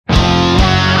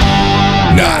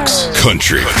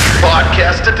Country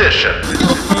Podcast Edition.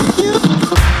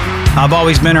 I've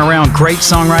always been around great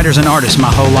songwriters and artists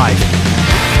my whole life.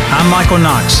 I'm Michael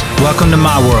Knox. Welcome to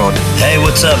my world. Hey,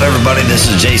 what's up, everybody? This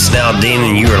is Jason Aldean,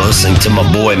 and you are listening to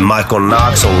my boy Michael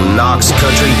Knox on Knox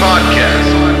Country Podcast.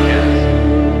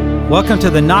 Welcome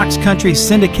to the Knox Country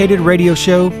Syndicated Radio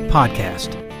Show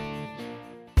podcast.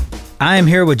 I am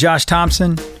here with Josh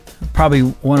Thompson, probably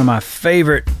one of my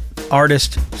favorite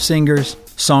artists, singers,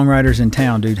 songwriters in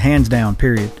town, dude, hands down,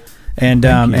 period. And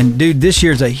dude, this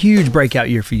year's a huge breakout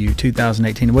year for you,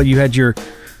 2018. Well, you had your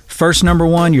first number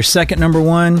one, your second number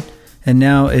one, and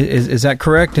now is that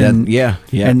correct? And yeah.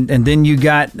 And then you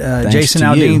got Jason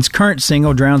Aldean's current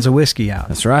single, "Drowns a Whiskey," out.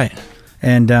 That's right.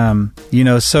 And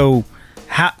so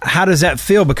how does that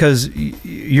feel? Because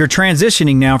you're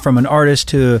transitioning now from an artist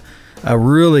to a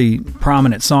really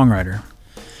prominent songwriter.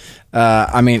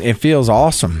 It feels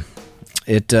awesome.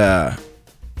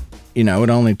 It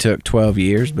only took 12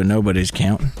 years, but nobody's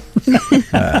counting.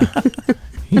 I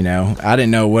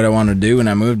didn't know what I wanted to do when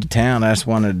I moved to town. I just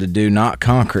wanted to do not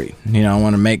concrete. I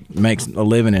want to make a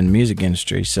living in the music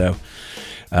industry. So,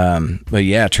 but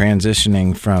yeah,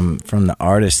 transitioning from the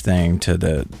artist thing to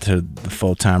the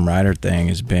full-time writer thing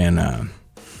has been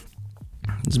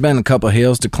it's been a couple of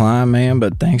hills to climb, man.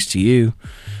 But thanks to you,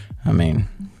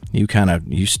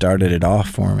 you started it off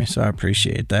for me, so I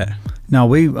appreciate that. No,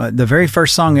 the very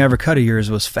first song I ever cut of yours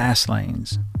was "Fast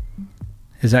Lanes."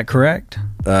 Is that correct?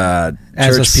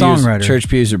 As a songwriter, Church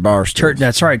Pews or Barstools.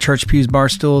 That's right, Church Pews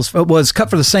Barstools. It was cut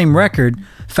for the same record.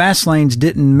 "Fast Lanes"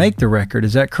 didn't make the record.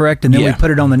 Is that correct? And then we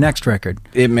put it on the next record.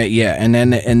 And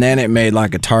then it made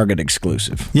like a Target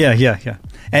exclusive. Yeah.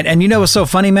 And you know what's so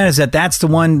funny, man, is that's the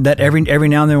one that every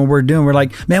now and then when we're doing, we're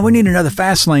like, man, we need another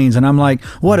 "Fast Lanes," and I'm like,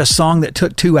 what, a song that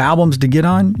took 2 albums to get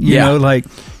on? You know, like.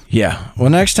 Yeah. Well,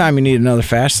 next time you need another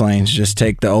 "Fast Lanes," just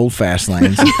take the old "Fast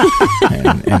Lanes."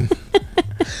 and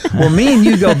Well, me and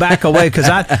you go back away because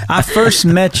I first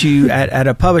met you at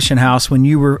a publishing house when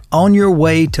you were on your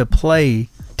way to play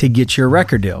to get your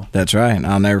record deal. That's right.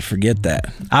 I'll never forget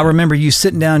that. I remember you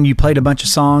sitting down, you played a bunch of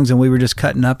songs, and we were just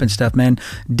cutting up and stuff, man.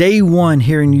 Day one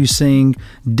hearing you sing,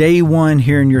 day one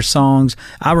hearing your songs.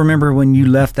 I remember when you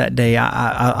left that day,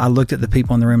 I looked at the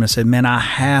people in the room and I said, man, I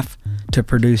have to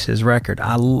produce his record.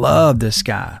 I love this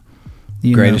guy.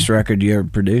 Greatest record you ever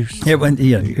produced. It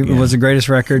was the greatest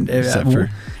record. Except for,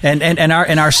 and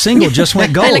our single just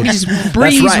went gold. Like you just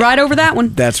breeze right over that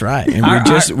one. That's right. And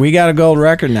we got a gold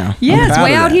record now. Yeah, it's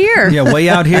way out here. Yeah, way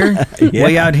out here. Yeah.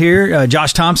 Way out here.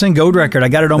 Josh Thompson, gold record. I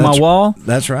got it on my wall.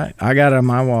 That's right. I got it on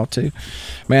my wall too.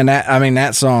 Man,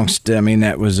 that song.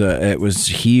 It was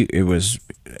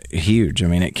huge.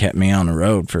 It kept me on the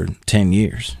road for 10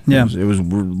 years. Yeah, it was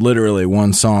literally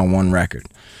one song, one record.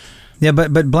 Yeah,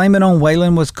 but "Blame It on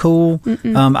Waylon" was cool.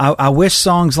 I wish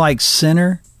songs like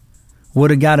 "Sinner" would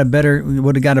have got a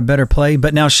better play.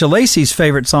 But now Shalacy's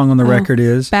favorite song on the record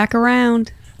is "Back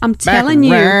Around." I'm telling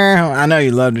you, I know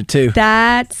you loved it too.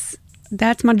 That's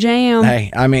my jam. Hey,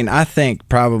 I think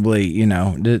probably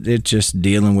it's just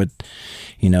dealing with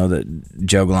that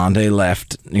Joe Galante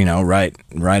left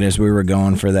right as we were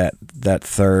going for that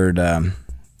third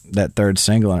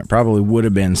single, and it probably would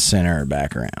have been "Sinner" or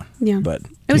 "Back Around." Yeah, but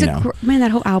it was man.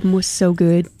 That whole album was so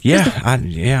good.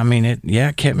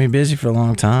 It kept me busy for a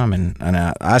long time, and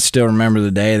I still remember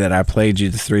the day that I played you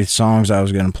the 3 songs I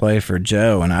was going to play for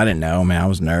Joe, and I didn't know, man. I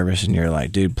was nervous, and you're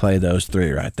like, "Dude, play those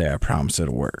 3 right there. I promise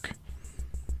it'll work."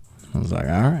 I was like,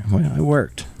 "All right, well, it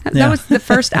worked." That was the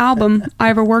first album I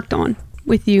ever worked on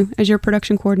with you as your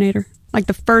production coordinator. Like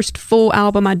the first full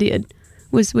album I did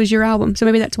was your album, so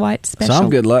maybe that's why it's special. So I'm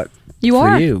good luck. You for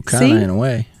are you, kind of in a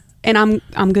way. And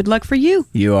I'm good luck for you.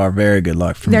 You are very good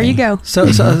luck for me. There you go. So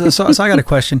I got a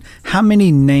question. How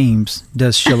many names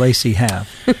does Shalacy have?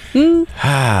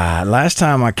 Last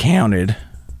time I counted,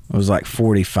 it was like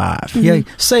 45. Yeah,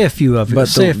 say a few of it. But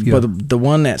the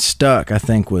one that stuck, I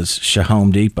think, was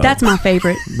Shahome Depot. That's my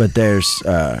favorite. But there's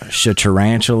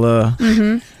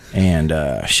Shatarantula. And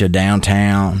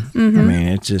Downtown.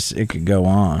 It could go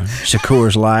on.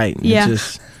 Shakur's Light. Yeah.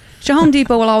 Shahome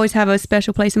Depot will always have a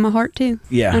special place in my heart too.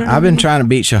 Yeah, I've been trying to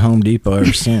beat Shahome Depot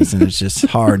ever since, and it's just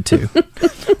hard to.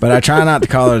 But I try not to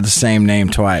call her the same name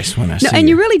twice when I see her. And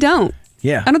you really don't.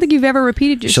 Yeah. I don't think you've ever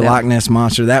repeated yourself. Loch Ness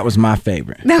Monster, that was my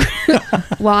favorite.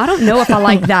 Well, I don't know if I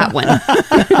like that one. I'm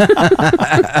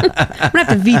going to have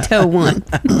to veto one.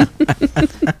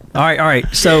 All right.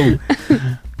 So...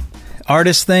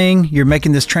 artist thing, you're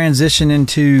making this transition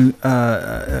into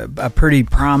a pretty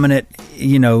prominent,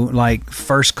 like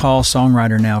first call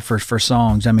songwriter now for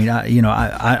songs. I mean,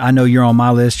 I know you're on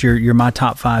my list. You're my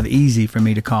top 5 easy for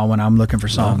me to call when I'm looking for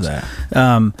songs. Love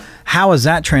that. How is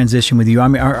that transition with you? I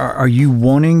mean, are you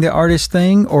wanting the artist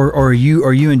thing, or are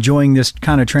you enjoying this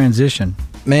kind of transition?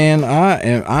 Man,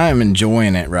 I am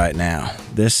enjoying it right now.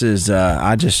 This is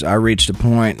I reached a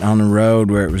point on the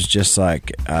road where it was just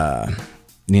like I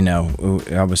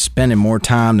was spending more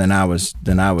time than I was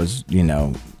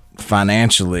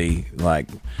financially, like,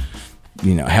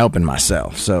 helping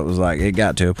myself. So it was like it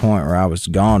got to a point where I was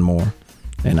gone more,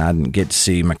 and I didn't get to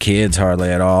see my kids hardly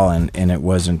at all, and it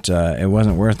wasn't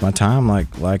worth my time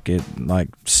like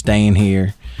staying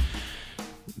here,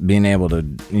 being able to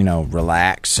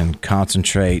relax and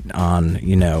concentrate on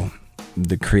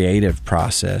the creative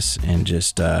process, and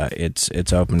just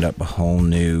it's opened up a whole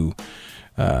new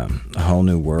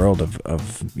world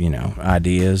of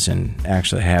ideas, and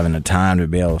actually having the time to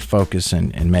be able to focus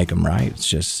and make them right.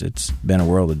 It's been a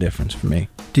world of difference for me.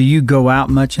 Do you go out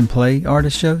much and play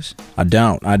artist shows? I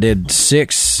don't. I did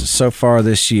 6 so far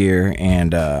this year,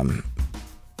 and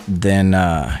then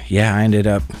I ended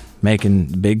up making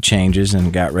big changes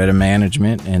and got rid of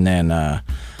management, and then I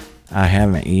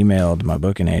haven't emailed my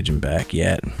booking agent back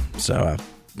yet, so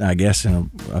I guess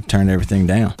I've turned everything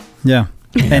down. Yeah.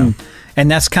 And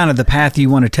that's kind of the path you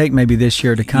want to take maybe this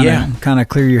year to kind of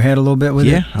clear your head a little bit with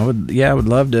it? I would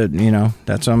love to,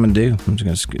 that's what I'm going to do. I'm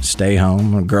just going to stay home,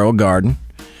 I'm going to grow a garden,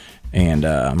 and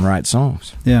write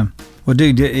songs. Yeah. Well,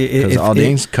 dude, because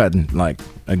Aldine's cutting, like,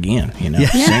 again,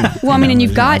 Yeah. Well, I mean, and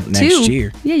you've got 2. Next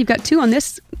year. Yeah, you've got 2 on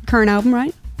this current album,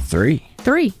 right? 3.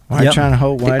 Why are you trying to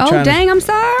hold? I'm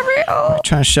sorry. Why you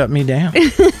trying to shut me down?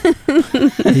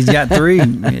 He's got 3,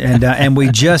 and we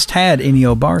just had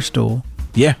Ennio Barstool.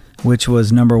 Yeah. Which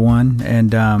was number 1,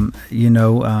 and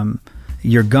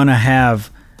you're gonna have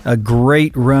a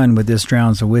great run with this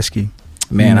Drowns of Whiskey.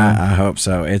 Man, I hope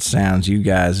so. It sounds, you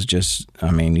guys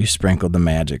you sprinkled the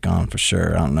magic on for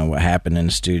sure. I don't know what happened in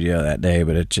the studio that day,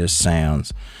 but it just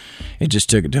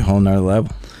took it to a whole nother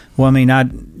level. Well, I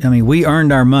mean, we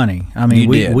earned our money. I mean,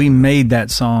 we made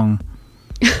that song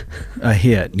a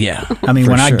hit. Yeah. I mean,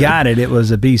 when sure. I got it, it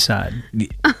was a B-side.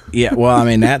 Yeah. Well, I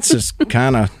mean, that's just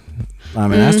kind of.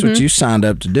 That's what you signed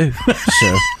up to do.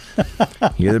 So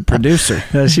you're the producer.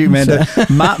 Shoot, man.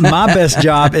 My best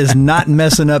job is not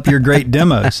messing up your great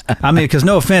demos. I mean, because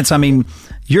no offense, I mean,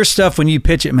 your stuff, when you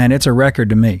pitch it, man, it's a record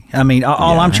to me. I mean,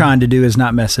 all I'm trying to do is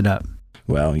not mess it up.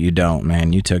 Well, you don't,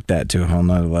 man. You took that to a whole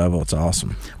nother level. It's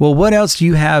awesome. Well, what else do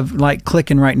you have like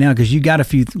clicking right now? Because you got a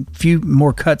few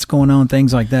more cuts going on,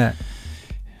 things like that.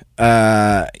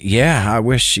 I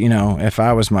wish, if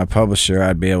I was my publisher,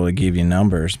 I'd be able to give you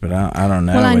numbers, but I don't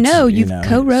know. Well, I know you've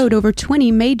co-wrote over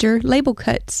 20 major label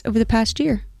cuts over the past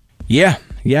year. Yeah.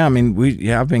 I mean,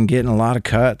 I've been getting a lot of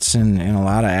cuts and a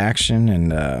lot of action,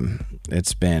 and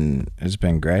it's been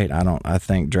great. I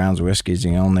think Drowns Whiskey is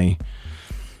the only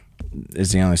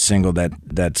single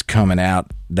that's coming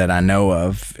out that I know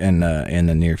of in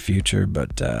the near future.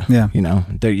 But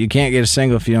you can't get a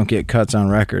single if you don't get cuts on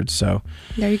records. So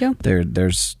there you go.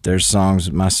 There's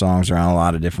songs. My songs are on a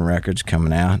lot of different records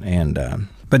coming out, and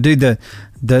but dude,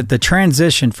 the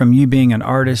transition from you being an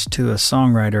artist to a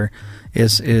songwriter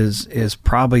is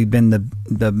probably been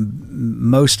the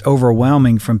most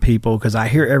overwhelming from people, because I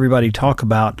hear everybody talk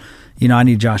about, I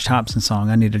need a Josh Thompson song,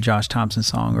 I need a Josh Thompson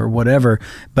song or whatever,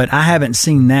 but I haven't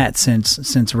seen that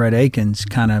since Rhett Akins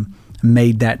kind of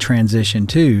made that transition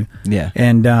too. Yeah.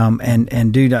 And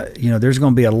dude, there's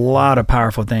going to be a lot of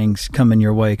powerful things coming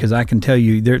your way, because I can tell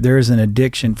you there is an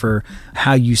addiction for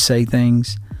how you say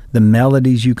things, the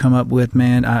melodies you come up with,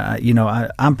 man.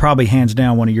 I'm probably hands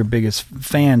down one of your biggest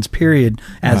fans, period,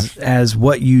 as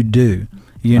what you do.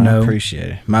 I appreciate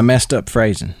it. My messed up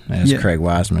phrasing, as Craig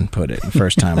Wiseman put it the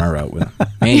first time I wrote with him.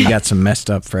 Man, you got some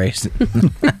messed up phrasing.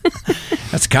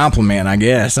 That's a compliment, I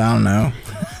guess. I don't know.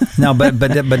 No, but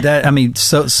that, I mean,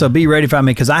 so be ready for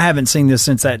me, because I haven't seen this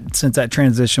since that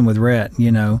transition with Rhett,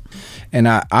 And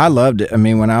I loved it. I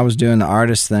mean, when I was doing the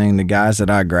artist thing, the guys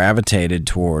that I gravitated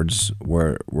towards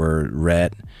were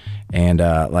Rhett and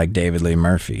like David Lee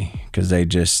Murphy, because they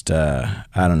just I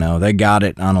don't know, they got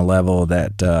it on a level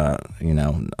that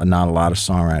not a lot of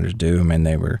songwriters do. I mean,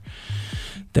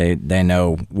 they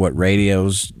know what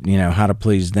radios, how to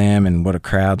please them and what a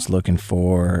crowd's looking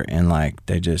for, and like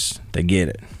they get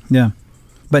it. Yeah,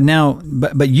 but now,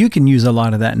 but you can use a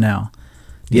lot of that now.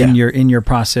 In your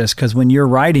process, because when you're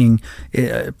writing,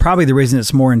 probably the reason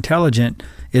it's more intelligent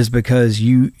is because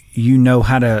you know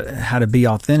how to be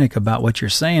authentic about what you're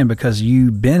saying, because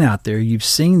you've been out there, you've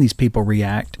seen these people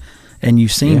react, and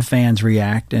you've seen Yeah. fans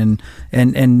react, and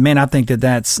man, I think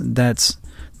that's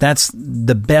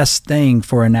the best thing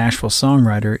for a Nashville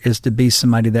songwriter, is to be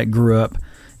somebody that grew up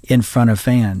in front of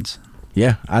fans.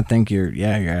 Yeah, I think you're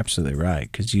absolutely right,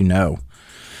 because I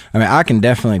mean, I can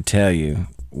definitely tell you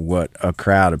what a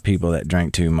crowd of people that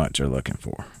drink too much are looking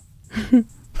for.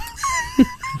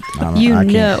 I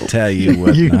can't tell you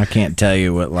what I can't tell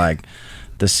you what like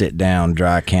the sit down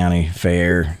Dry County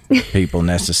Fair people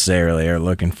necessarily are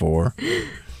looking for,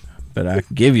 but I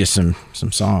can give you some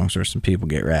songs where some people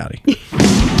get rowdy.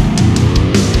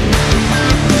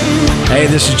 Hey,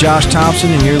 this is Josh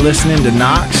Thompson, and you're listening to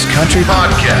Knox Country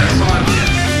Podcast.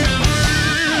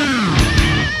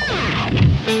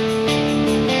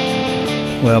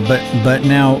 Well, but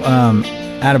now,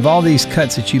 out of all these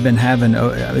cuts that you've been having,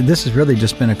 this has really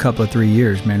just been a couple of 3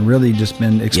 years, man. Really just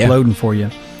been exploding for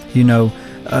you.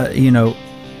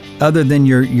 Other than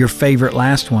your favorite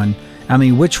last one, I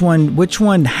mean, which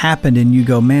one happened and you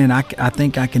go, man, I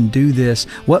think I can do this?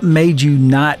 What made you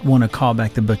not want to call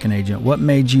back the booking agent? What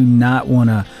made you not want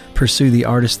to pursue the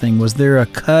artist thing? Was there a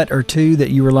cut or two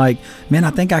that you were like, man, I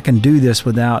think I can do this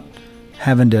without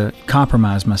having to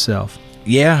compromise myself?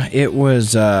 Yeah, it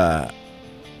was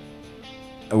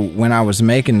when I was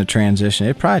making the transition.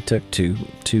 It probably took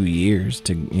two years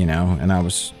to, and I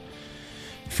was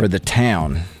for the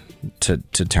town to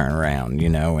turn around,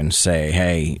 and say,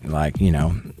 hey, like,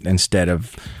 instead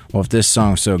of, well, if this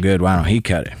song's so good, why don't he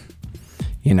cut it?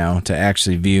 To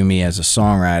actually view me as a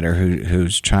songwriter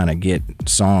who's trying to get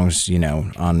songs,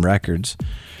 on records.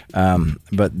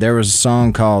 But there was a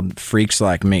song called Freaks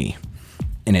Like Me,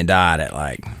 and it died at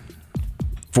like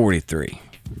 43,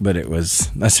 but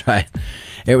that's right.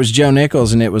 It was Joe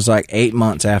Nichols, and it was like 8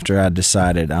 months after I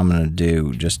decided I'm going to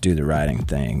do the writing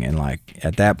thing. And like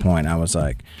at that point I was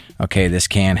like, okay, this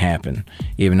can happen,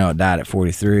 even though it died at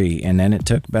 43. And then it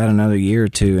took about another year or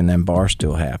two, and then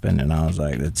Barstool happened, and I was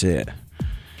like, that's it.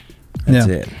 That's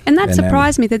it. And that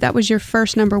surprised me that was your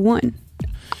first number one.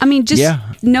 I mean, just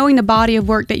knowing the body of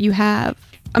work that you have.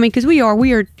 I mean, because we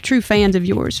are true fans of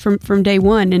yours from day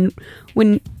one. And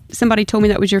when somebody told me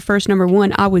that was your first number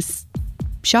one, I was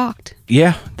shocked.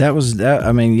 Yeah, that was that.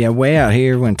 I mean, Way Out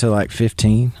Here went to like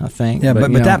 15, I think. Yeah,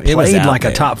 but that played like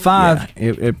a top 5.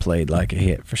 Yeah, it played like a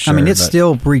hit for sure. I mean, it's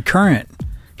still recurrent,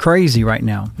 crazy right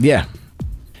now. Yeah,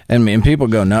 and people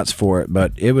go nuts for it.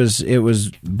 But it was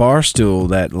Barstool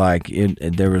that like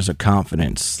there was a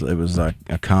confidence. It was like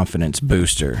a confidence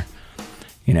booster.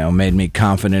 Made me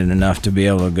confident enough to be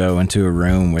able to go into a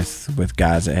room with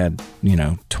guys that had,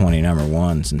 20 number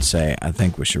ones and say, I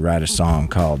think we should write a song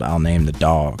called I'll Name the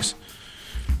Dogs,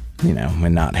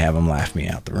 and not have them laugh me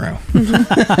out the room.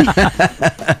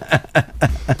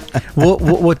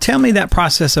 Well, tell me that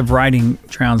process of writing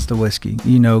Drowns the Whiskey.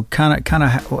 Kind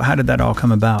of how did that all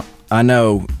come about? I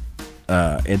know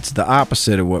it's the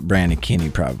opposite of what Brandon Kinney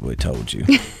probably told you.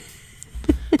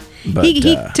 But,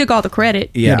 he took all the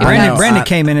credit. Yeah, Brandon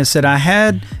came in and said, I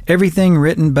had everything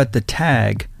written but the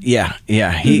tag. Yeah.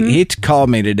 He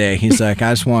called me today. He's like,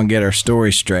 I just want to get our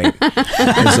story straight.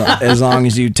 as long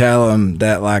as you tell him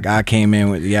that, like, I came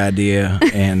in with the idea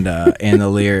and the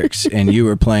lyrics, and you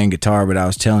were playing guitar, but I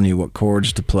was telling you what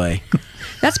chords to play.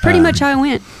 That's pretty much how it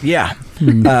went. Yeah.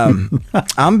 I'm going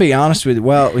to be honest with you.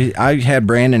 Well, I had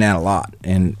Brandon out a lot,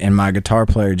 and my guitar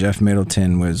player, Jeff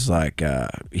Middleton, was like,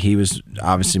 he was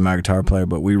obviously my guitar player,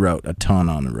 but we wrote a ton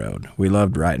on the road. We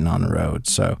loved writing on the road.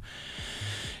 So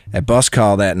at bus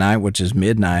call that night, which is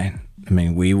midnight, I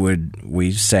mean,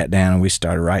 we sat down and we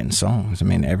started writing songs. I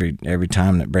mean, every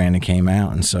time that Brandon came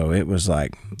out. And so it was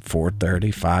like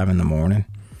 4:30, 5 in the morning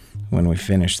when we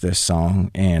finished this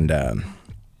song. And,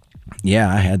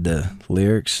 I had the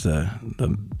lyrics, the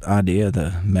idea,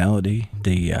 the melody,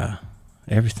 the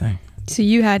everything. So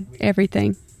you had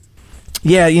everything.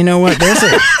 Yeah, you know what?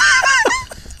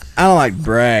 I don't like to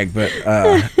brag, but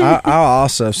I'll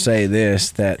also say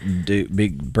this, that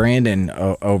Brandon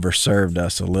overserved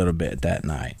us a little bit that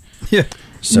night. Yeah.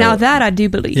 So now that I do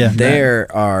believe. Yeah, there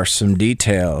are some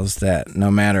details that no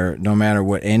matter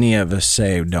what any of us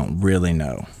say, don't really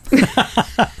know.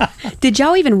 Did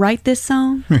y'all even write this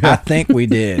song? I think we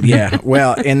did, yeah.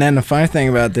 Well, and then the funny thing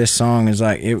about this song is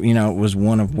like, it was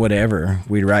one of whatever.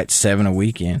 We'd write 7 a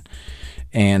weekend.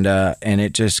 And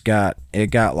it just got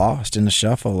lost in the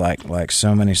shuffle like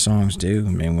so many songs do.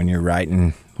 I mean, when you're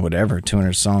writing whatever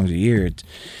 200 songs a year,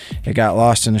 it got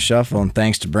lost in the shuffle. And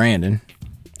thanks to Brandon,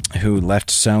 who left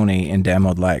Sony and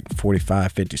demoed like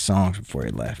 45, 50 songs before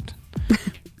he left.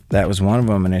 That was one of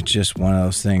them, and it's just one of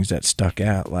those things that stuck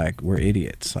out. Like, we're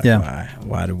idiots. Like,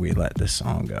 why did we let this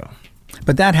song go?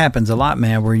 But that happens a lot,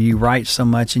 man, where you write so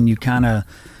much and you kind of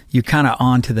you kind of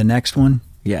on to the next one.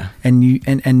 Yeah. And you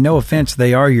and no offense,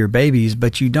 they are your babies,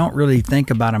 but you don't really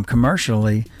think about them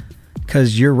commercially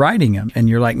because you're writing them and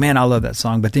you're like, man, I love that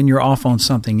song. But then you're off on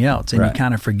something else and you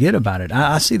kind of forget about it.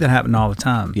 I see that happen all the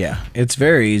time. Yeah. It's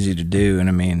very easy to do. And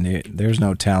I mean, there's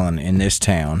no telling in this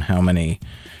town how many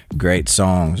great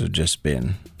songs have just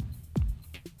been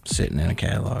sitting in a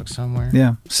catalog somewhere.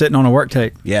 Yeah. Sitting on a work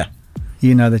tape. Yeah.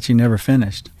 You know, that you never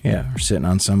finished. Yeah. Or sitting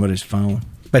on somebody's phone.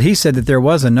 But he said that there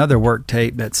was another work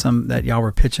tape that y'all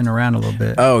were pitching around a little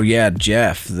bit. Oh yeah,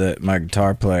 Jeff, my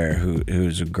guitar player,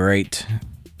 who's a great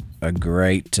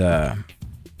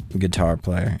guitar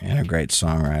player and a great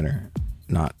songwriter,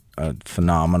 not a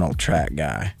phenomenal track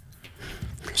guy.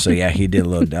 So yeah, he did a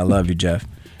little. I love you, Jeff.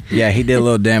 Yeah, he did a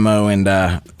little demo and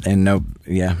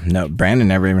Brandon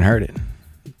never even heard it.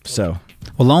 So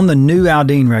well, on the new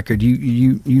Aldean record,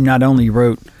 you not only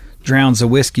wrote Drowns the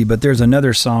Whiskey, but there's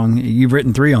another song, you've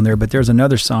written 3 on there, but there's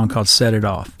another song called Set It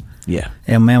Off. Yeah.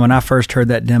 And man, when I first heard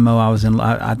that demo,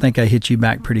 I think I hit you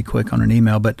back pretty quick on an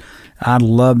email, but I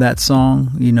love that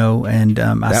song, you know, and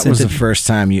that was the first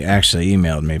time you actually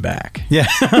emailed me back. Yeah.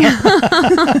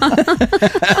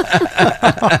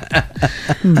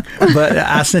 But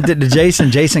I sent it to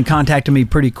Jason. Jason contacted me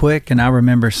pretty quick, and I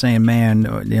remember saying, man,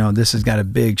 you know, this has got a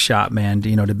big shot, man,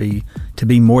 you know, to be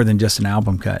more than just an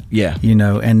album cut. Yeah. You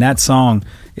know, and that song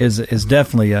is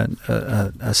definitely a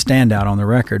standout on the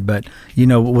record. But, you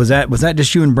know, was that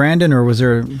just you and Brandon, or was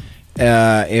there...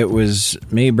 It was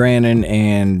me, Brandon,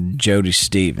 and Jody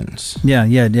Stevens.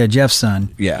 Yeah, Jeff's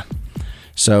son. Yeah.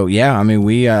 So, yeah, I mean,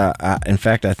 we, in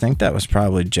fact, I think that was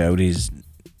probably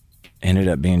ended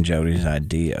up being Jody's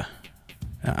idea.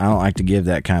 I don't like to give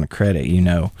that kind of credit, you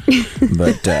know,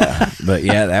 but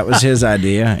yeah, that was his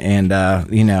idea. And,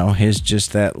 you know,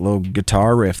 just that little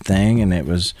guitar riff thing. And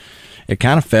it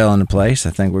kind of fell into place. I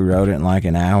think we wrote it in like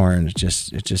an hour, and it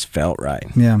just felt right.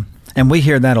 Yeah. And we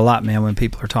hear that a lot, man, when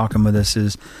people are talking with us,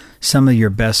 is some of your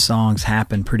best songs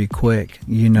happen pretty quick,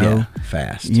 you know. Yeah,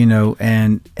 fast. You know,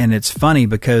 and it's funny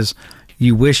because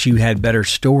you wish you had better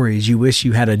stories. You wish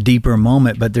you had a deeper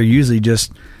moment, but they're usually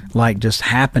just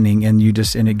happening, and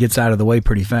it gets out of the way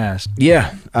pretty fast.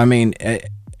 Yeah. I mean,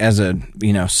 as a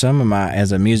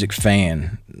music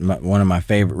fan, one of my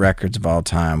favorite records of all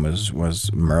time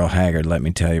was Merle Haggard, Let Me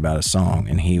Tell You About a Song.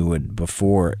 And he would,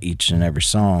 before each and every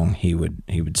song, he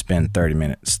would spend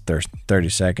 30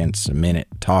 seconds, a minute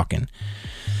talking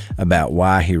about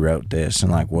why he wrote this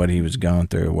and like what he was going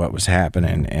through, what was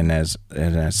happening. And as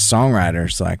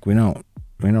songwriters, like we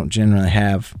don't generally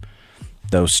have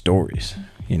those stories,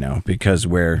 you know, because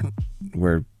we're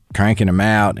cranking them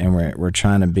out, and we're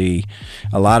trying to be,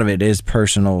 a lot of it is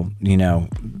personal, you know,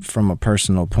 from a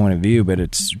personal point of view, but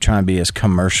it's trying to be as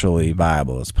commercially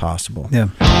viable as possible. Yeah.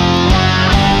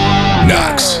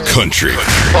 Knox Country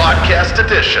Podcast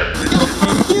Edition.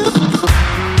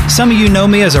 Some of you know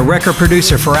me as a record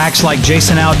producer for acts like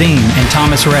Jason Aldean and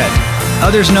Thomas Rhett.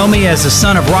 Others know me as the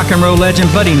son of rock and roll legend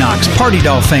Buddy Knox, Party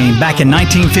Doll fame back in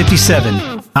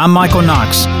 1957. I'm Michael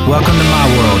Knox. Welcome to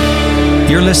my world.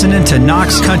 You're listening to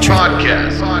Knox Country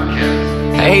Podcast.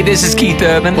 Hey, this is Keith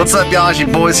Urban. What's up, y'all? It's your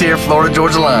boys here, Florida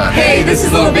Georgia Line. Hey, this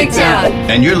is Little Big Town.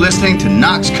 And you're listening to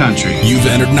Knox Country. You've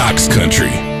entered Knox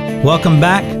Country. Welcome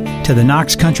back to the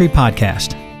Knox Country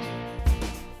Podcast.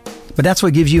 But that's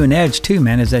what gives you an edge too,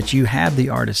 man, is that you have the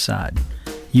artist side.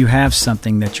 You have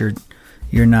something that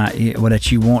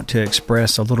that you want to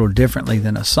express a little differently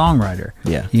than a songwriter.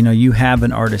 Yeah. You know, you have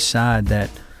an artist side that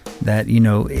you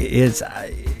know is,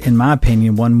 in my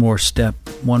opinion, one more step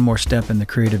in the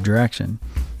creative direction.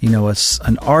 You know,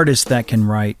 an artist that can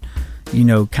write, you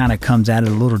know, kind of comes at it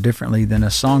a little differently than a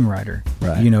songwriter.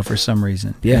 Right. You know, for some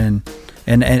reason. Yeah.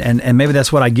 And maybe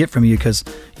that's what I get from you, because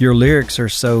your lyrics are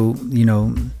so, you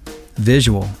know,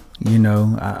 visual. You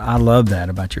know, I love that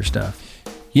about your stuff.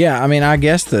 Yeah, I mean, I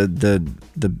guess the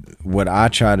what I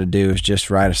try to do is just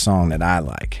write a song that I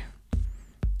like,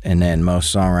 and then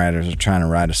most songwriters are trying to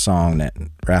write a song that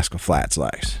Rascal Flatts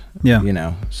likes. Yeah, you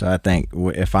know. So I think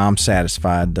if I'm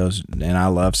satisfied and I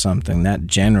love something, that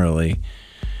generally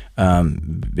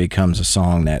becomes a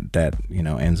song that you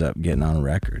know ends up getting on a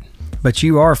record. But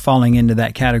you are falling into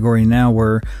that category now,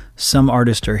 where some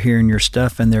artists are hearing your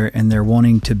stuff and they're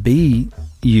wanting to be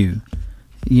you.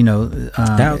 You know,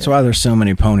 that's why there's so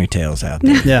many ponytails out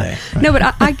there. Yeah, no,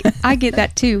 but I get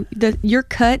that too. Your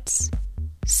cuts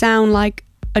sound like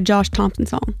a Josh Thompson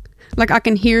song. Like I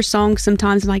can hear songs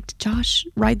sometimes like, did Josh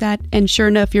write that? And sure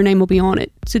enough, your name will be on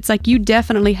it. So it's like you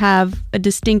definitely have a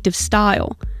distinctive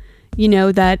style, you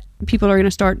know, that people are going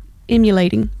to start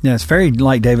emulating. Yeah, it's very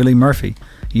like David Lee Murphy.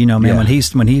 You know, man, yeah.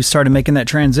 when he started making that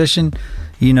transition,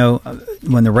 you know,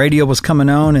 when the radio was coming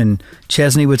on and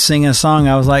Chesney would sing a song,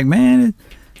 I was like, man,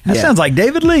 that sounds like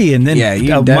David Lee. And then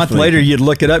a month later, you'd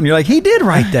look it up and you're like, he did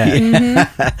write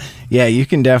that. Yeah, you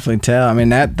can definitely tell. I mean,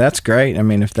 that's great. I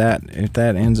mean, if that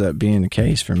ends up being the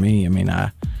case for me, I mean,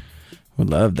 I would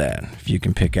love that. If you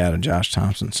can pick out a Josh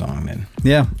Thompson song, then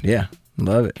yeah,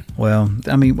 love it. Well,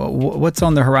 I mean, what's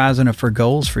on the horizon for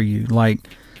goals for you? Like,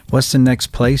 what's the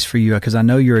next place for you? Because I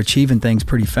know you're achieving things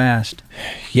pretty fast.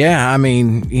 Yeah, I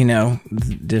mean, you know,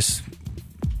 just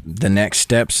the next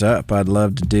steps up. I'd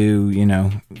love to do, you know,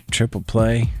 triple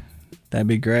play. That'd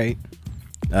be great.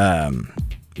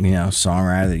 You know,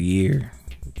 songwriter of the year.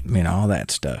 I mean, all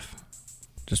that stuff.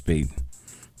 Just be,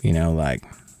 you know, like,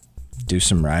 do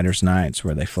some writers' nights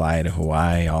where they fly you to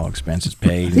Hawaii, all expenses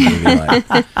paid, and give you like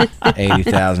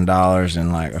 $80,000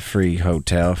 and like a free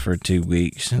hotel for 2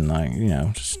 weeks, and like, you know,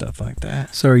 just stuff like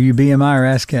that. So are you BMI or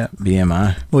ASCAP?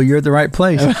 BMI. Well, you're at the right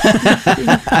place.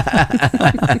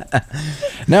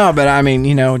 No, but I mean,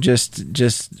 you know, just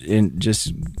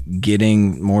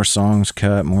getting more songs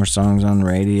cut, more songs on the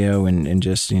radio, and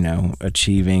just, you know,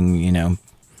 achieving, you know,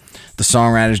 the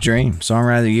songwriter's dream.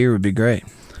 Songwriter of the year would be great.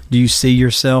 Do you see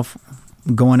yourself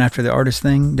going after the artist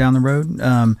thing down the road,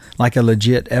 like a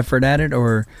legit effort at it?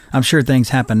 Or I'm sure things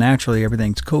happen naturally,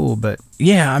 everything's cool, but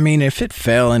yeah, I mean, if it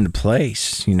fell into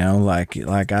place, you know,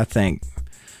 like I think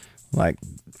like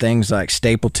things like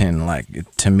Stapleton, like,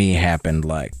 to me, happened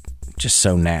like just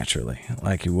so naturally.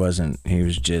 Like, he was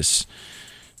just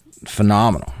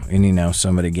phenomenal, and, you know,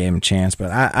 somebody gave him a chance.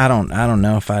 But I don't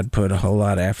know if I'd put a whole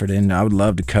lot of effort in. I would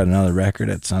love to cut another record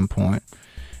at some point,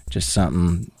 just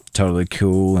something totally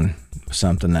cool and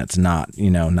something that's not, you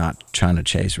know, not trying to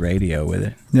chase radio with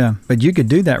it. Yeah, but you could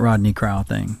do that Rodney Crowell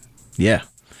thing. Yeah,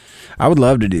 I would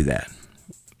love to do that.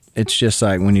 It's just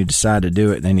like when you decide to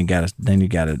do it, then you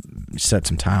gotta set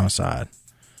some time aside,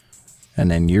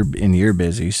 and then you're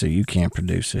busy, so you can't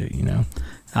produce it, you know.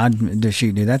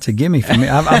 Shoot, dude, that's a gimme for me.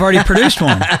 I've already produced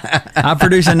one. I'll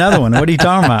produce another one. What are you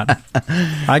talking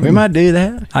about? We might do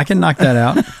that. I can knock that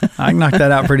out. I can knock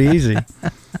that out pretty easy.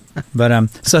 But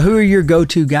so who are your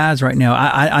go-to guys right now?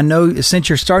 I know since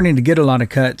you're starting to get a lot of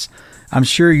cuts, I'm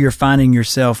sure you're finding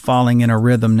yourself falling in a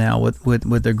rhythm now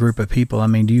with a group of people. I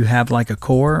mean, do you have like a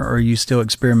core, or are you still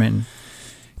experimenting?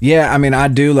 Yeah, I mean, I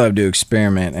do love to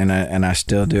experiment, and I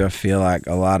still do. I feel like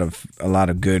a lot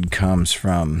of good comes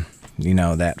from, you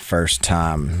know, that first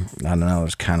time. I don't know,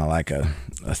 it's kind of like a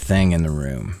thing in the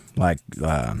room. Like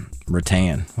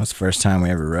Rattan. What's the first time we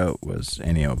ever wrote was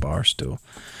Ennio Barstool.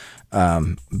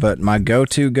 But my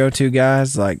go-to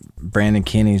guys, like Brandon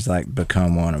Kinney's like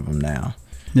become one of them now.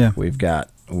 Yeah, we've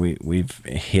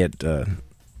hit a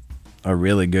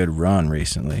really good run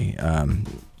recently.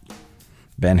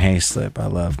 Ben Hayslip, I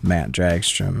love Matt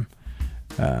Dragstrom,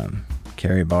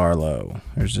 Kerry Barlow.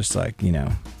 There's just like, you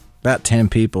know, about 10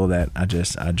 people that I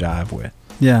jive with.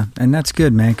 Yeah, and that's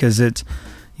good, man, because it's,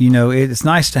 you know, it's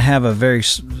nice to have a very,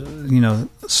 you know,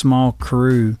 small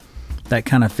crew that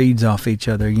kind of feeds off each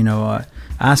other. You know,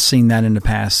 I've seen that in the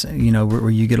past, you know,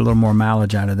 where you get a little more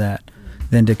mileage out of that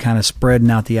than to kind of spreading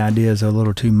out the ideas a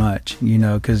little too much, you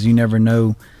know, because you never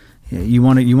know. You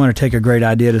want to take a great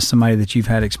idea to somebody that you've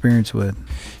had experience with.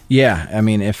 Yeah, I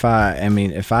mean, if I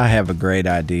have a great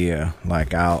idea,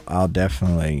 like I'll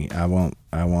definitely, I won't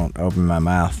open my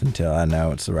mouth until I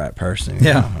know it's the right person.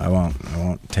 Yeah, know? I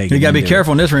won't take. You gotta be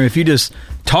careful in this room. If you just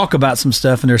talk about some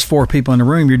stuff and there's 4 people in the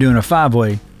room, you're doing a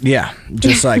 5-way. Yeah,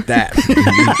 just like that.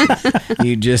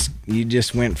 you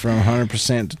just went from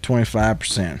 100% to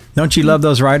 25%. Don't you love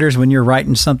those writers when you're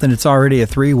writing something that's already a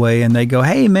 3-way and they go,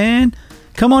 "Hey man,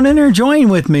 come on in there and join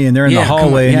with me," and they're in the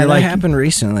hallway. And yeah, you're that like, happened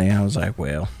recently. I was like,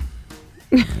 well,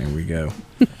 there we go.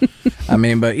 I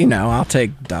mean, but you know, I'll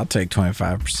take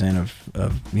 25%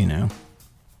 of you know,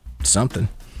 something.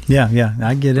 Yeah,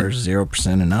 I get it. Or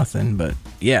 0% of nothing, but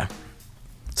yeah.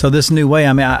 So this new way,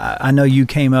 I mean, I know you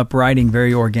came up writing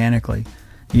very organically,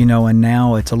 you know, and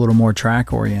now it's a little more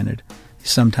track oriented.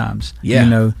 Sometimes, yeah. You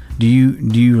know, do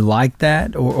you like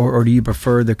that, or do you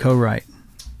prefer the co-write?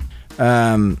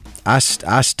 I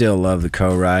still love the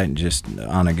co-write just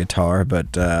on a guitar, but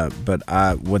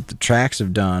what the tracks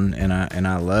have done, and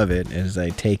I love it, is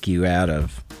they take you where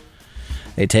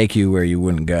you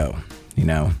wouldn't go. You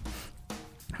know,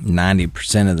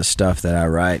 90% of the stuff that I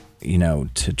write, you know,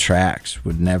 to tracks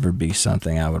would never be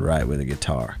something I would write with a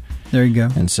guitar. There you go.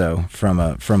 And so from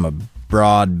a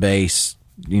broad base,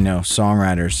 you know,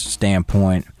 songwriter's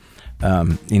standpoint,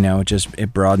 you know,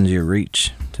 it broadens your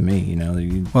reach to me, you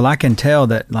know. Well, I can tell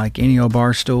that, like, Ennio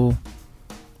Barstool,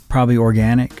 probably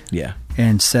organic. Yeah.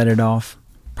 And Set It Off,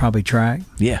 probably track.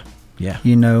 Yeah.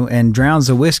 You know, and Drowns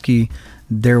the Whiskey,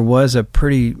 there was a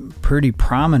pretty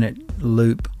prominent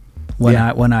loop when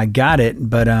I got it.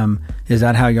 But is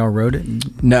that how y'all wrote it?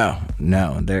 No.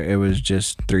 It was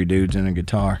just three dudes and a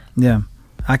guitar. Yeah,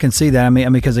 I can see that. I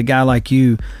mean, because a guy like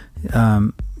you,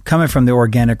 coming from the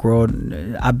organic world,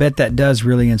 I bet that does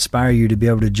really inspire you to be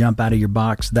able to jump out of your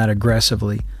box that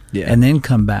aggressively, and then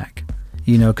come back.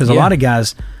 Because a lot of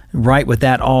guys write with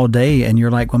that all day, and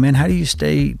you're like, well, man, how do you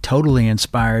stay totally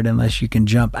inspired unless you can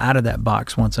jump out of that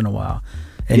box once in a while?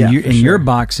 And your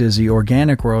box is the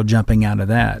organic world, jumping out of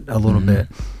that a little bit.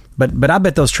 But I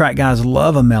bet those track guys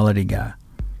love a melody guy.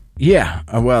 Yeah,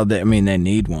 well, they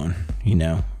need one.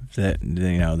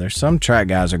 There's some track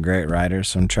guys are great writers.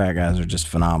 Some track guys are just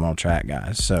phenomenal track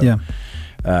guys. So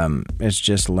it's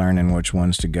just learning which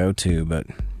ones to go to. But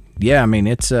yeah,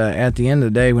 it's at the end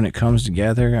of the day when it comes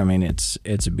together,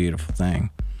 it's a beautiful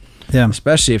thing. Yeah,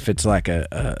 especially if it's like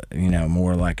a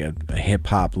more like a hip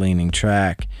hop leaning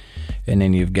track, and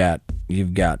then you've got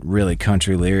really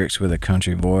country lyrics with a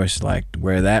country voice, like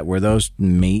where those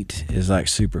meet is like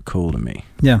super cool to me.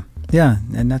 Yeah,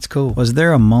 and that's cool. Was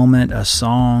there a moment, a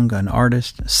song, an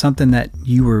artist, something that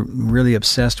you were really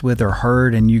obsessed with or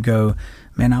heard, and you go,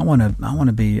 man, I want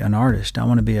to be an artist. I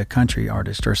want to be a country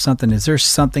artist or something. Is there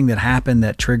something that happened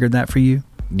that triggered that for you?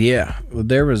 Yeah, well,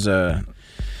 there was a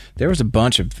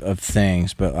bunch of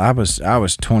things, but I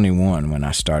was 21 when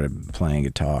I started playing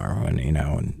guitar.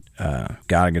 And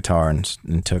got a guitar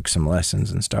and took some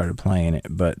lessons and started playing it.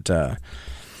 But I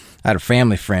had a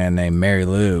family friend named Mary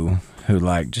Lou who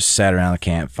like just sat around the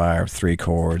campfire with 3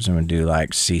 chords and would do like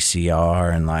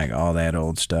CCR and like all that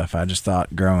old stuff. I just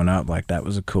thought growing up like that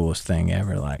was the coolest thing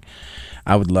ever. Like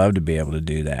I would love to be able to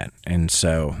do that. And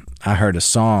so I heard a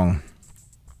song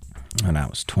when I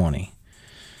was 20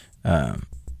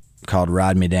 called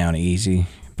Ride Me Down Easy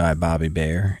by Bobby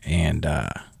Bare, and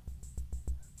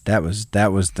that was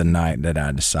the night that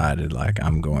I decided like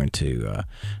I'm gonna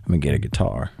get a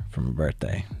guitar for my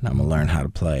birthday and I'm gonna learn how to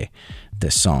play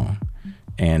this song.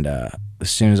 And as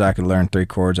soon as I could learn 3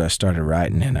 chords, I started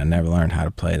writing, and I never learned how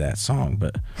to play that song,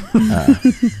 but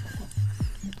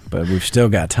we've still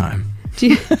got time.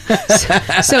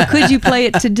 So could you play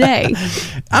it today?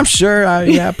 I'm sure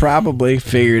I probably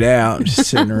figured out just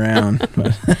sitting around.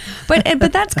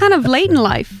 But that's kind of late in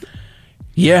life.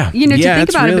 Yeah. To think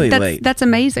about really it, but late. that's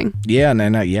amazing. Yeah, and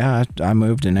then I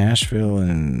moved to Nashville,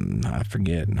 and I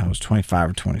forget, I was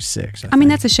 25 or 26. I mean,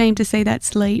 that's a shame to say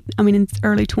that's late. It's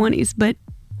early 20s, but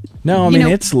no,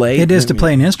 it's late. It is to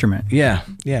play an instrument. Yeah,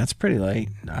 it's pretty late.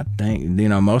 I think,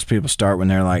 most people start when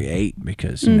they're like 8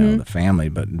 because, the family,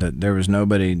 but there was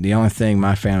nobody. The only thing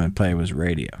my family played was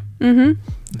radio. Mm-hmm.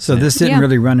 So this didn't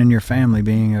really run in your family,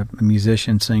 being a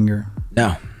musician, singer?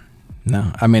 No.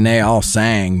 They all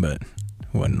sang, but it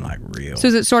wasn't like real. So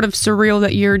is it sort of surreal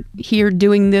that you're here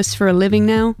doing this for a living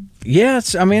now? Yeah,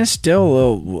 it's still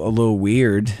a little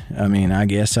weird. I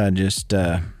guess I just,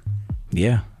 I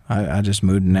just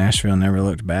moved to Nashville and never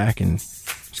looked back and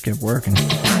just kept working.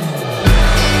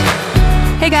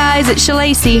 Hey guys, it's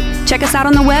Shalacy. Check us out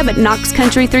on the web at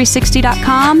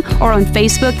knoxcountry360.com or on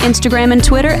Facebook, Instagram, and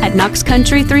Twitter at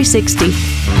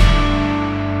knoxcountry360.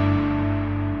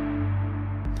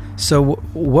 So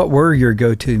what were your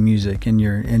go-to music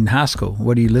in high school?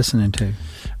 What are you listening to?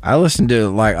 I listened to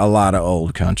like a lot of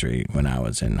old country when I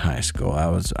was in high school. I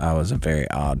was a very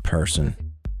odd person.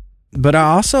 But I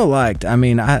also liked, I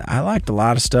liked a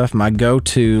lot of stuff. My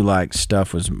go-to like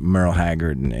stuff was Merle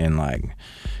Haggard and like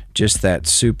just that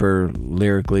super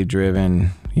lyrically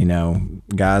driven,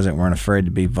 guys that weren't afraid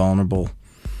to be vulnerable,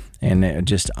 and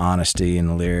just honesty in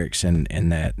the lyrics and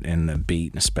the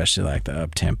beat, especially like the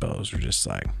up tempos were just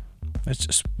like, that's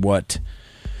just what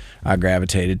I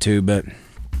gravitated to. But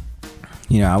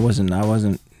I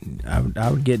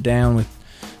would get down with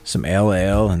some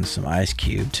LL and some Ice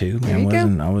Cube too.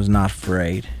 I was not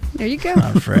afraid. There you go.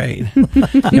 Not afraid.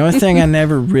 The only thing I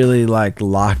never really like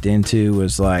locked into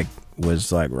was like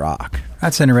rock.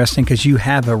 That's interesting because you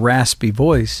have a raspy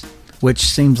voice, which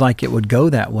seems like it would go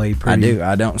that way. I do.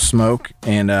 I don't smoke,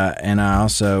 and I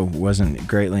also wasn't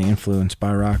greatly influenced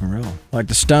by rock and roll, like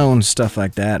the Stones, stuff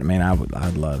like that.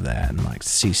 I'd love that, and like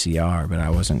CCR, but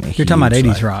I wasn't. You're talking about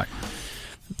 80s rock.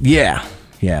 Yeah.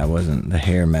 It wasn't, the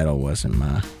hair metal wasn't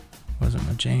my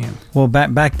jam. Well,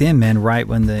 back then, man, right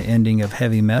when the ending of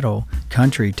heavy metal,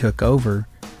 country took over,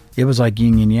 it was like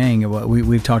yin and yang.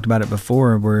 We've talked about it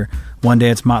before, where one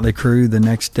day it's Motley Crue, the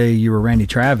next day you were Randy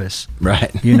Travis. Right.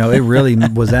 It really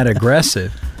was that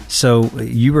aggressive. So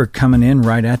you were coming in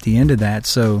right at the end of that.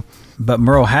 So, but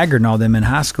Merle Haggard and all them in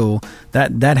high school,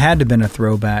 that had to have been a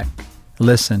throwback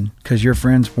listen, because your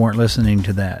friends weren't listening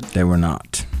to that. They were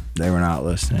not. They were not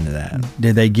listening to that.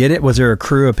 Did they get it? Was there a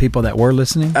crew of people that were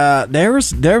listening? There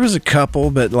was a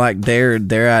couple, but like their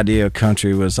idea of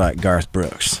country was like Garth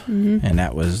Brooks, and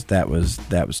that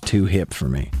was too hip for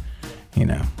me. You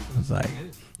know, it was like,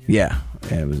 yeah,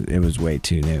 it was way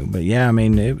too new. But yeah, I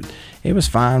mean, it was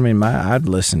fine. I mean, I'd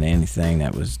listen to anything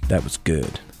that was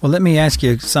good. Well, let me ask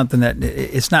you something that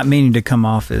it's not meaning to come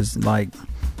off as like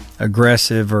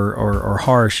aggressive or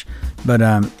harsh, but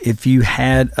if you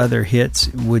had other hits,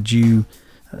 would you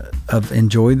have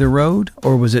enjoyed the road,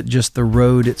 or was it just the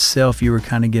road itself you were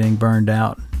kind of getting burned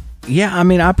out? Yeah, I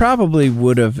mean, I probably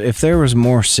would have, if there was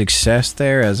more success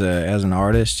there as an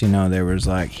artist, you know, there was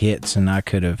like hits, and I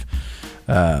could have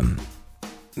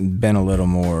been a little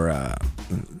more,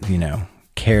 you know,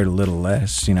 cared a little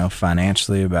less, you know,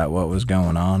 financially about what was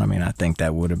going on. I mean, I think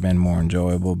that would have been more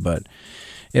enjoyable, but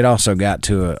it also got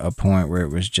to a point where it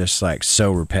was just like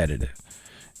so repetitive,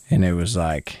 and it was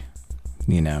like,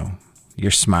 you know,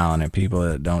 you're smiling at people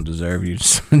that don't deserve you,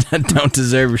 that don't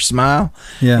deserve your smile.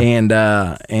 Yeah.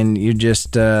 And you're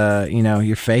just, you know,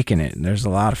 you're faking it. There's a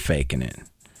lot of faking it.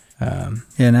 Yeah,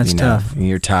 and that's tough.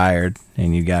 You're tired,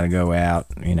 and you got to go out.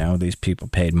 You know, these people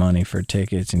paid money for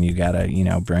tickets, and you got to, you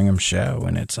know, bring them show.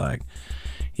 And it's like,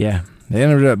 yeah, they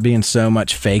ended up being so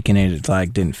much faking it, it's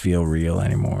like didn't feel real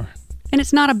anymore. And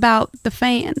it's not about the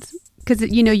fans, because,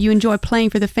 you know, you enjoy playing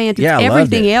for the fans. It's I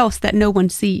everything else that no one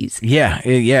sees. Yeah,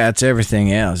 it's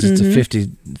everything else. It's the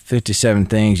 57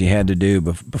 things you had to do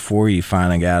before you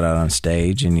finally got out on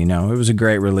stage. And, you know, it was a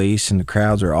great release, and the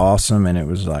crowds are awesome, and it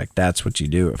was like, that's what you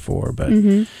do it for. But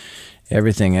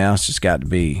everything else just got to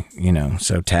be, you know,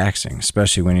 so taxing,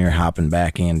 especially when you're hopping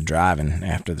back in driving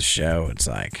after the show. It's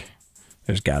like,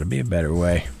 there's got to be a better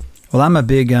way. Well, I'm a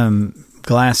big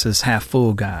glasses half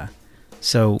full guy.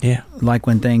 So, yeah, like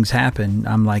when things happen,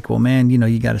 I'm like, well, man, you know,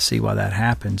 you got to see why that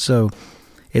happened. So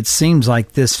it seems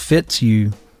like this fits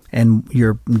you and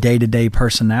your day-to-day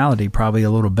personality probably a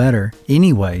little better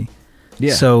anyway.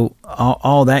 Yeah. So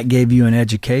all that gave you an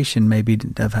education maybe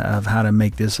of how to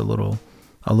make this a little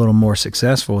more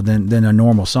successful than a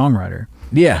normal songwriter.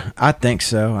 Yeah, I think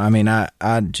so. I mean,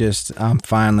 I'm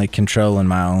finally controlling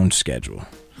my own schedule.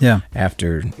 Yeah.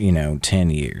 After, you know, 10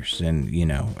 years. And, you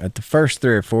know, at the first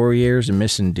 3 or 4 years of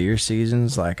missing deer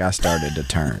seasons, like, I started to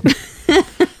turn.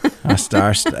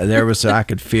 I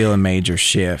could feel a major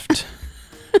shift.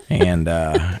 And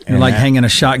you're like hanging a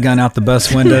shotgun out the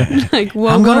bus window. Like, whoa,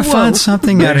 I'm going to find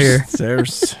something out here.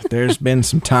 There's been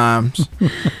some times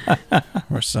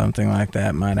where something like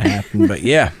that might have happened. But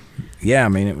yeah, I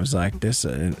mean, it was like this.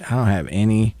 I don't have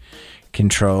any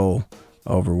control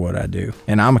over what I do,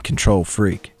 and I'm a control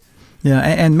freak. Yeah,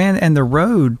 and man, and the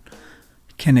road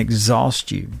can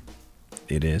exhaust you.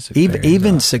 It is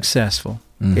even successful.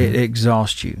 It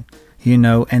exhausts you, you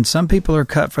know. And some people are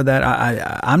cut for that.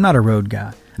 I'm not a road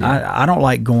guy. Yeah. I don't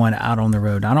like going out on the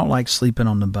road. I don't like sleeping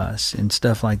on the bus and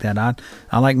stuff like that.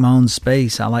 I like my own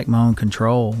space. I like my own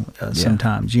control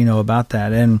sometimes, you know, about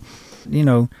that. And you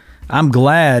know, I'm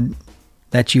glad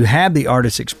that you have the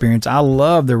artist experience. I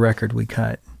love the record we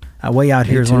cut. Way Out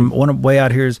Here is Way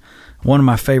Out Here is one of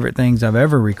my favorite things I've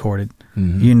ever recorded.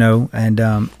 You know, and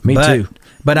me too.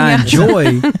 But I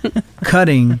enjoy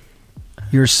cutting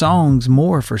your songs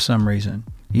more for some reason.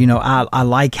 You know, I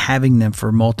like having them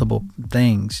for multiple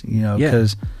things. You know,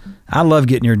 because I love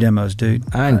getting your demos, dude.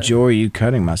 I enjoy you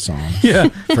cutting my songs.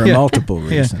 For multiple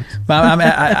reasons.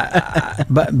 Yeah.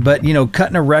 But you know,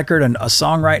 cutting a record and a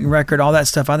songwriting record, all that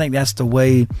stuff. I think that's the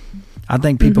way. I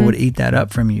think people would eat that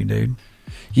up from you, dude.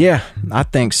 Yeah, I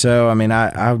think so. I mean,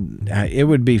 it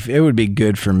would be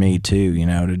good for me too, you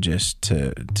know,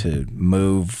 to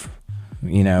move,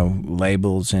 you know,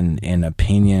 labels and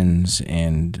opinions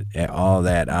and all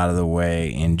that out of the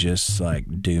way and just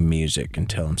like do music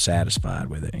until I'm satisfied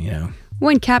with it, you know.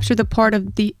 When capture the part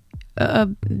of the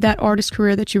that artist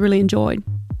career that you really enjoyed,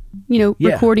 you know,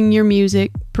 recording your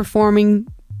music, performing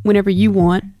whenever you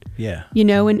want, you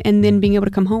know, and then being able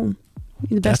to come home.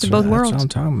 The best of both worlds. That's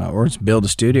what I'm talking about. Or just build a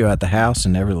studio at the house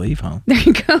and never leave home. There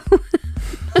you go.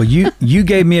 Well, you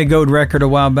gave me a gold record a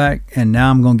while back, and now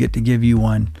I'm going to get to give you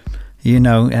one. You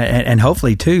know, and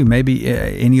hopefully too, maybe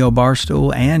Any Old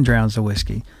Barstool and Drowns the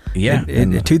Whiskey. Yeah.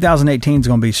 2018 is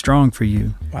going to be strong for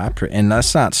you. And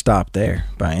let's not stop there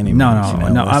by any means.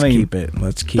 No. Let's keep it.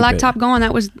 Let's keep Blacktop Gone.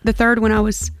 That was the third one I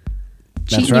was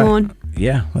cheating you on.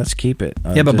 Yeah, let's keep it.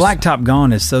 But Blacktop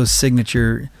Gone is so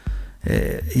signature.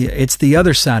 It's the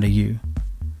other side of you.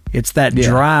 It's that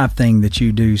drive thing that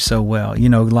you do so well. You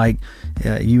know, like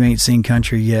You Ain't Seen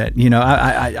Country Yet. You know,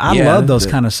 I love those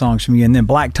kind of songs from you. And then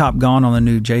Blacktop Gone on the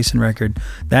new Jason record,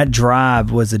 that drive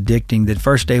was addicting. The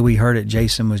first day we heard it,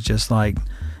 Jason was just like,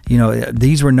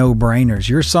 these were no-brainers.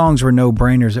 Your songs were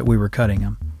no-brainers that we were cutting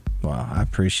them. Well, I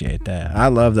appreciate that. I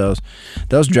love those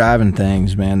driving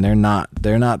things, man. They're not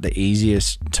the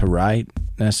easiest to write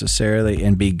necessarily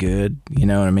and be good. You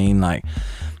know what I mean? Like,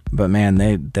 but man,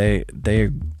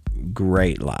 they're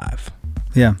great live.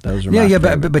 Yeah, those are my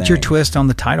favorite but your twist on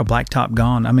the title, Blacktop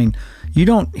Gone. I mean, you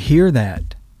don't hear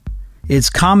that. It's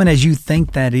common as you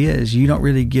think that is. You don't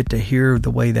really get to hear the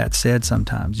way that's said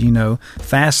sometimes.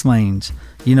 Fast lanes.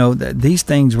 These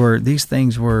things were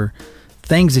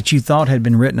things that you thought had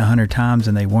been written 100 times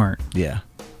and they weren't. Yeah.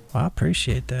 Well, I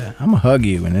appreciate that. I'm gonna hug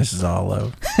you when this is all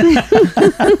over.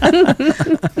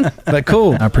 But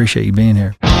cool. I appreciate you being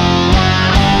here.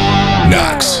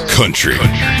 Knox Country.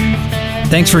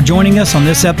 Thanks for joining us on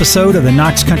this episode of the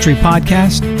Knox Country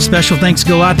Podcast. Special thanks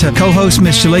go out to co-host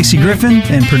Miss Lacey Griffin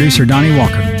and producer Donnie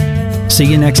Walker. See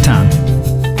you next time.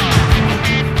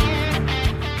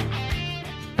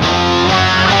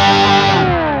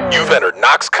 You've entered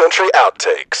Knox Country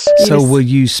Outtakes. So will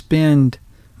you spend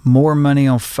more money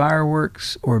on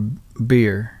fireworks or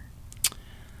beer?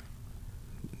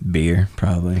 Beer,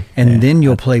 probably. And then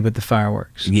you'll play with the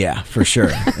fireworks. Yeah, for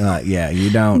sure.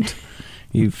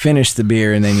 You finish the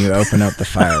beer and then you open up the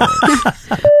fireworks.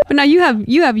 But now you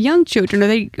have young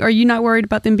children. Are you not worried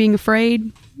about them being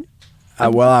afraid?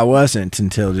 Well, I wasn't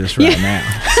until just right now.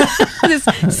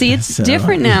 See, it's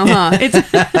different now, huh? It's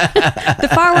the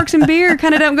fireworks and beer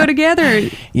kind of don't go together.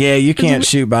 Yeah, you can't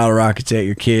shoot bottle rockets at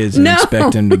your kids and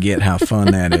expect them to get how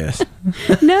fun that is.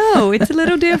 No, it's a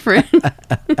little different.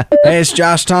 Hey, it's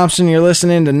Josh Thompson. You're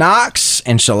listening to Knox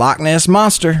and Loch Ness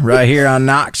Monster right here on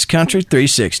Knox Country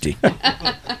 360.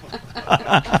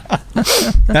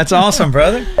 That's awesome,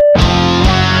 brother.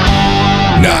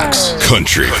 Knox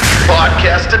Country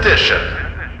Podcast Edition.